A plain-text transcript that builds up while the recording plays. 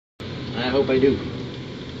I hope I do.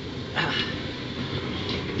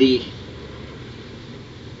 The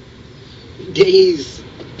days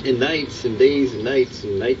and nights and days and nights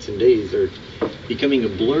and nights and days are becoming a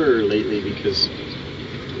blur lately because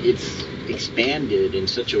it's expanded in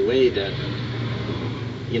such a way that,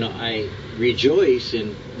 I rejoice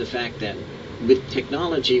in the fact that with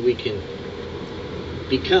technology we can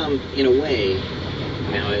become, in a way,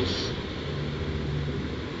 now it's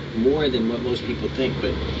more than what most people think,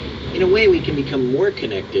 but in a way we can become more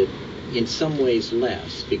connected, in some ways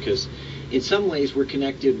less, because in some ways we're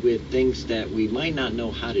connected with things that we might not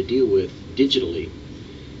know how to deal with digitally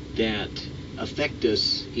that affect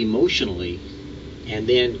us emotionally and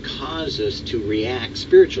then cause us to react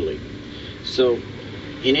spiritually. So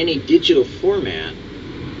in any digital format,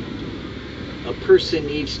 a person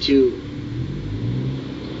needs to,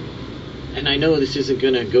 and I know this isn't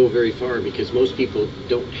going to go very far because most people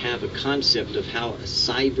don't have a concept of how a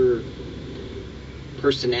cyber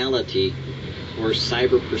personality or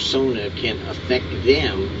cyber persona can affect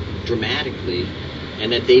them dramatically,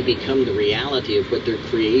 and that they become the reality of what they're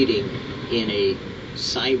creating in a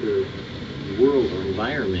cyber world or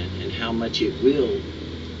environment, and how much it will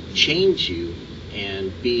change you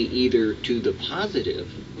and be either to the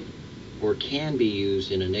positive or can be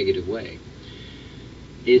used in a negative way.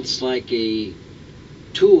 It's like a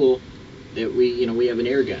tool that we have an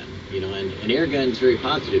air gun, and an air gun is very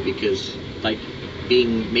positive because, like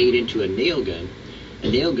being made into a nail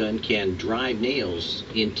gun can drive nails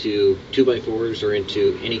into 2x4s or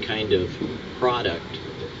into any kind of product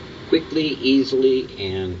quickly, easily,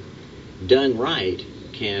 and done right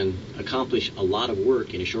can accomplish a lot of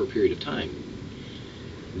work in a short period of time.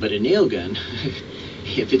 But a nail gun,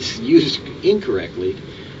 if it's used incorrectly,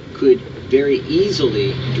 could very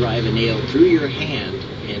easily drive a nail through your hand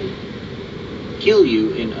and kill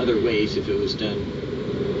you in other ways if it was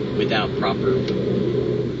done without proper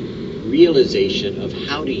realization of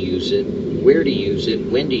how to use it, where to use it,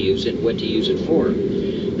 when to use it, what to use it for.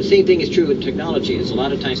 The same thing is true with technology. Is a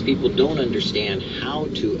lot of times people don't understand how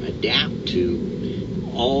to adapt to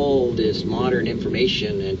all this modern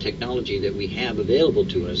information and technology that we have available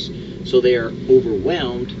to us, so they are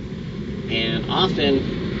overwhelmed and often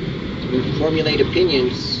formulate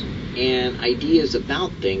opinions and ideas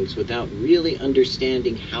about things without really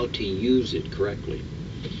understanding how to use it correctly.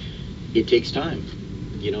 It takes time.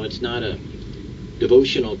 It's not a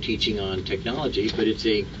devotional teaching on technology, but it's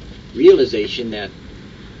a realization that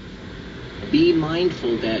be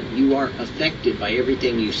mindful that you are affected by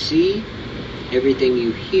everything you see, everything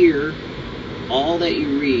you hear, all that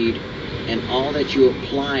you read, and all that you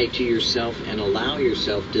apply to yourself and allow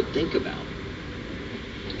yourself to think about.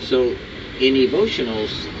 So in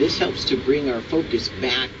Evotionals, this helps to bring our focus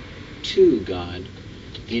back to God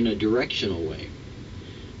in a directional way.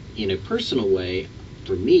 In a personal way,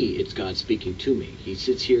 for me, it's God speaking to me. He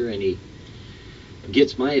sits here and he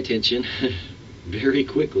gets my attention very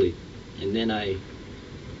quickly, and then I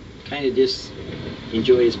kind of just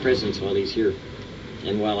enjoy his presence while he's here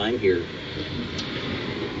and while I'm here.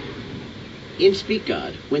 In Speak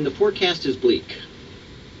God, when the forecast is bleak,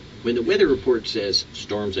 when the weather report says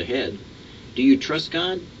storms ahead, do you trust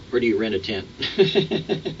God or do you rent a tent?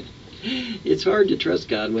 It's hard to trust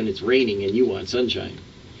God when it's raining and you want sunshine.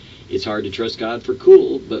 It's hard to trust God for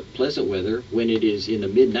cool but pleasant weather when it is in the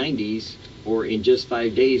mid-90s, or in just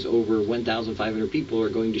 5 days over 1,500 people are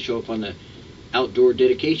going to show up on the outdoor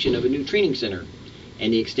dedication of a new training center,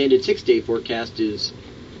 and the extended 6-day forecast is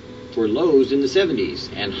for lows in the 70s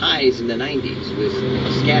and highs in the 90s with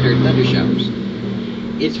scattered thunder showers.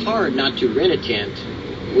 It's hard not to rent a tent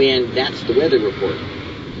when that's the weather report.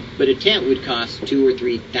 But a tent would cost $2,000 or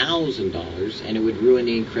 $3,000, and it would ruin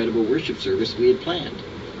the incredible worship service we had planned,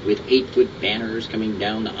 with 8-foot banners coming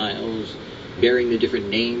down the aisles, bearing the different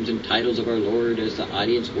names and titles of our Lord as the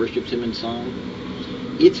audience worships him in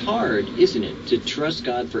song. It's hard, isn't it, to trust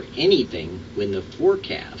God for anything when the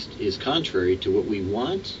forecast is contrary to what we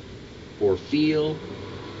want or feel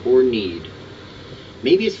or need.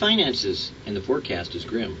 Maybe it's finances and the forecast is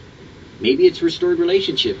grim. Maybe it's restored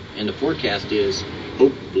relationship and the forecast is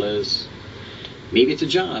hopeless. Maybe it's a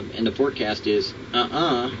job and the forecast is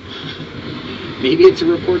Maybe it's a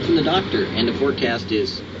report from the doctor and the forecast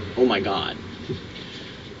is, oh my God.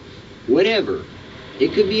 Whatever.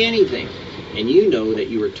 It could be anything. And you know that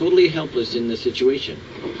you are totally helpless in the situation.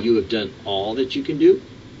 You have done all that you can do,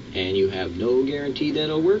 and you have no guarantee that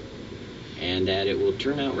it'll work and that it will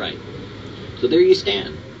turn out right. So there you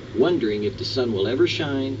stand, wondering if the sun will ever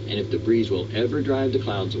shine and if the breeze will ever drive the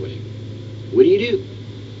clouds away. What do you do?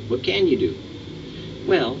 What can you do?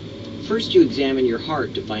 Well, first you examine your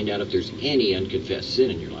heart to find out if there's any unconfessed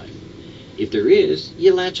sin in your life. If there is,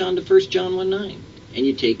 you latch on to 1 John 1:9, and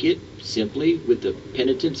you take it simply with the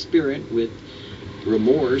penitent spirit, with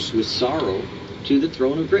remorse, with sorrow, to the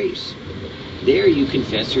throne of grace. There you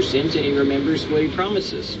confess your sins, and he remembers what he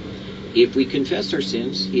promises. If we confess our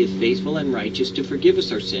sins, he is faithful and righteous to forgive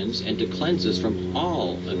us our sins and to cleanse us from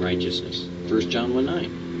all unrighteousness. 1 John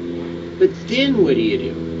 1:9. But then what do you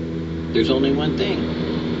do? There's only one thing,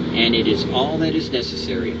 and it is all that is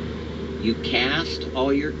necessary. You cast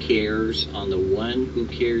all your cares on the one who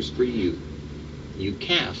cares for you. You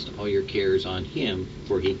cast all your cares on him,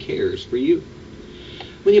 for he cares for you.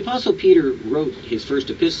 When the Apostle Peter wrote his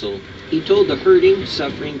first epistle, he told the hurting,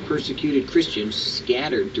 suffering, persecuted Christians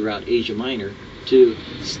scattered throughout Asia Minor to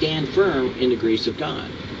stand firm in the grace of God.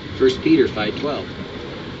 1 Peter 5:12.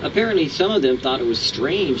 Apparently, some of them thought it was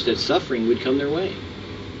strange that suffering would come their way.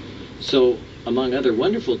 So, among other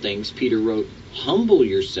wonderful things, Peter wrote, "Humble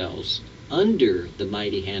yourselves under the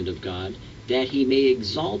mighty hand of God, that he may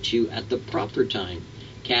exalt you at the proper time,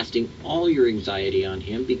 casting all your anxiety on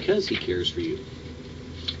him because he cares for you."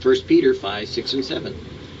 1 Peter 5:6 and 7.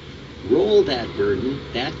 Roll that burden,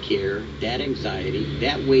 that care, that anxiety,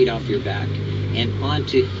 that weight off your back, and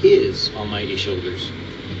onto his almighty shoulders.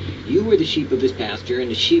 You are the sheep of his pasture, and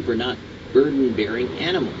the sheep are not burden-bearing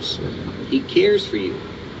animals. He cares for you.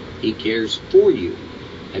 He cares for you.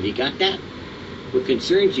 Have you got that? What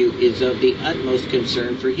concerns you is of the utmost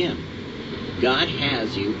concern for him. God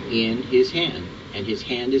has you in his hand, and his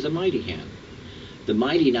hand is a mighty hand. The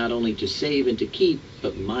mighty not only to save and to keep,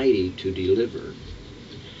 but mighty to deliver.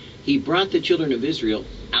 He brought the children of Israel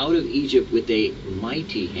out of Egypt with a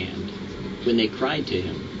mighty hand when they cried to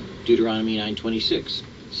him. Deuteronomy 9:26.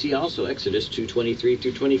 See also Exodus 2:23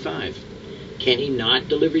 through 25. Can he not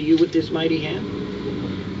deliver you with this mighty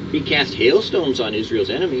hand? He cast hailstones on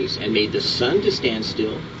Israel's enemies and made the sun to stand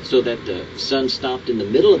still, so that the sun stopped in the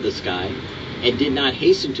middle of the sky and did not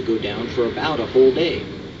hasten to go down for about a whole day.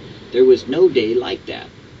 There was no day like that.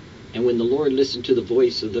 And when the Lord listened to the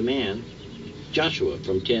voice of the man, Joshua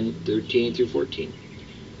from 10:13 through 14.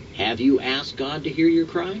 Have you asked God to hear your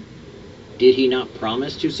cry? Did he not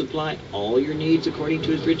promise to supply all your needs according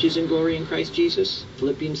to his riches and glory in Christ Jesus?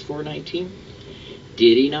 Philippians 4:19.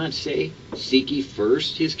 Did he not say, seek ye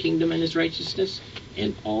first his kingdom and his righteousness,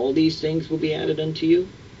 and all these things will be added unto you?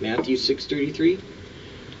 Matthew 6:33.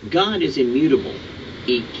 God is immutable.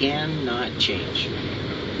 He cannot change.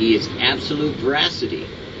 He is absolute veracity.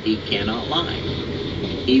 He cannot lie.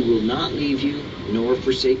 He will not leave you nor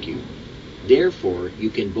forsake you. Therefore, you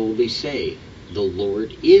can boldly say, the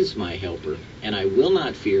Lord is my helper, and I will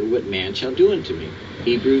not fear what man shall do unto me.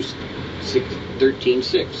 Hebrews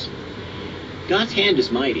 13:6. God's hand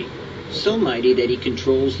is mighty, so mighty that he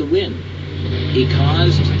controls the wind. He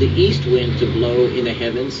caused the east wind to blow in the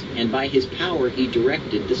heavens, and by his power he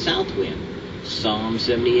directed the south wind. Psalm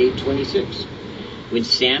 78:26. When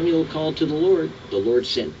Samuel called to the Lord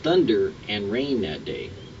sent thunder and rain that day.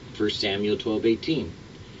 1 Samuel 12:18.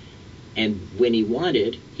 And when he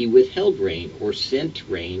wanted, he withheld rain or sent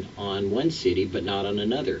rain on one city but not on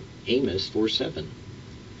another. Amos 4:7.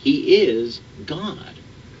 He is God.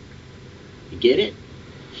 You get it?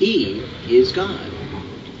 He is God.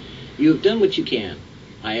 You have done what you can.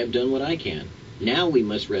 I have done what I can. Now we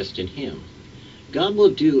must rest in him. God will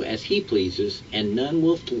do as he pleases, and none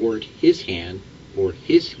will thwart his hand or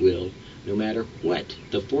his will, no matter what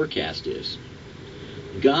the forecast is.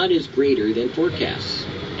 God is greater than forecasts.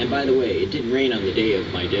 And by the way, it didn't rain on the day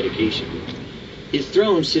of my dedication. His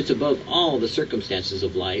throne sits above all the circumstances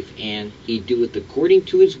of life, and he doeth according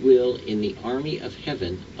to his will in the army of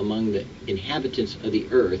heaven among the inhabitants of the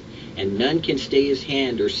earth, and none can stay his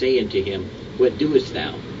hand or say unto him, what doest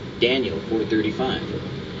thou? Daniel 4:35.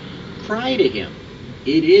 Cry to him.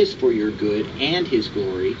 It is for your good and his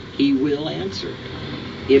glory. He will answer.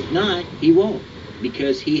 If not, he won't,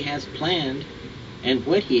 because he has planned, and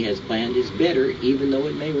what he has planned is better, even though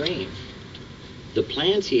it may rain. The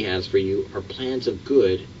plans he has for you are plans of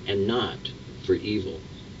good and not for evil,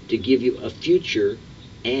 to give you a future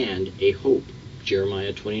and a hope.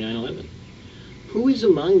 Jeremiah 29:11. Who is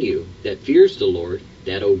among you that fears the Lord,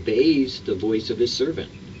 that obeys the voice of his servant,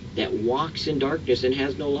 that walks in darkness and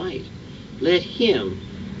has no light? Let him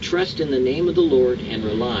trust in the name of the Lord and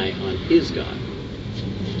rely on his God.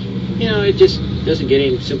 You know, it just doesn't get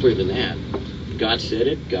any simpler than that. God said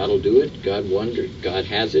it, God will do it, God wondered, God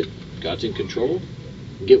has it, God's in control.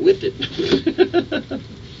 Get with it.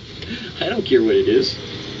 I don't care what it is.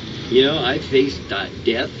 You know, I've faced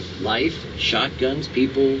death, life, shotguns,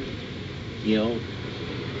 people,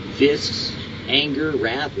 fists, anger,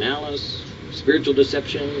 wrath, malice, spiritual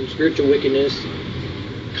deception, spiritual wickedness,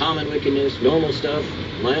 common wickedness, normal stuff,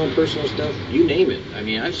 my own personal stuff, you name it. I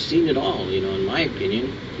mean, I've seen it all, in my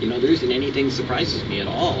opinion. There isn't anything that surprises me at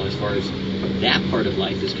all as far as that part of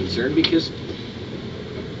life is concerned, because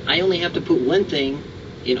I only have to put one thing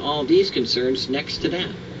in all these concerns next to that.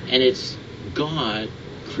 And it's God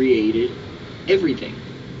created everything.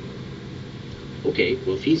 Okay,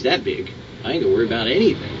 well, if he's that big, I ain't gonna worry about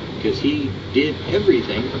anything, because he did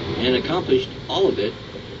everything and accomplished all of it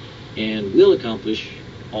and will accomplish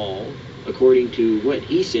all according to what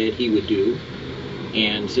he said he would do.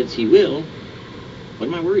 And since he will, what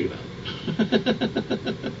am I worried about?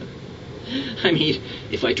 I mean,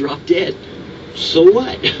 if I drop dead, so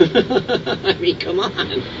what? I mean, come on.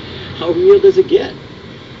 How real does it get?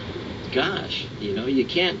 Gosh, you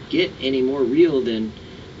can't get any more real than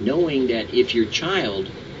knowing that if your child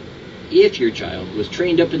was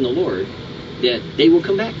trained up in the Lord, that they will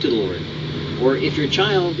come back to the Lord. Or if your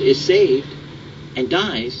child is saved and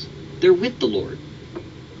dies, they're with the Lord.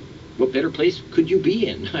 What better place could you be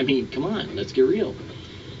in? I mean, come on, let's get real.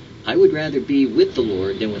 I would rather be with the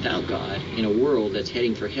Lord than without God in a world that's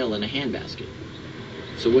heading for hell in a handbasket.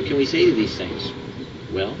 So what can we say to these things?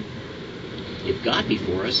 Well, if God be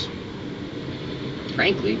for us,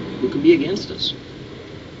 frankly, who can be against us?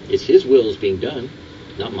 It's his will is being done,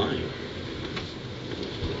 not mine.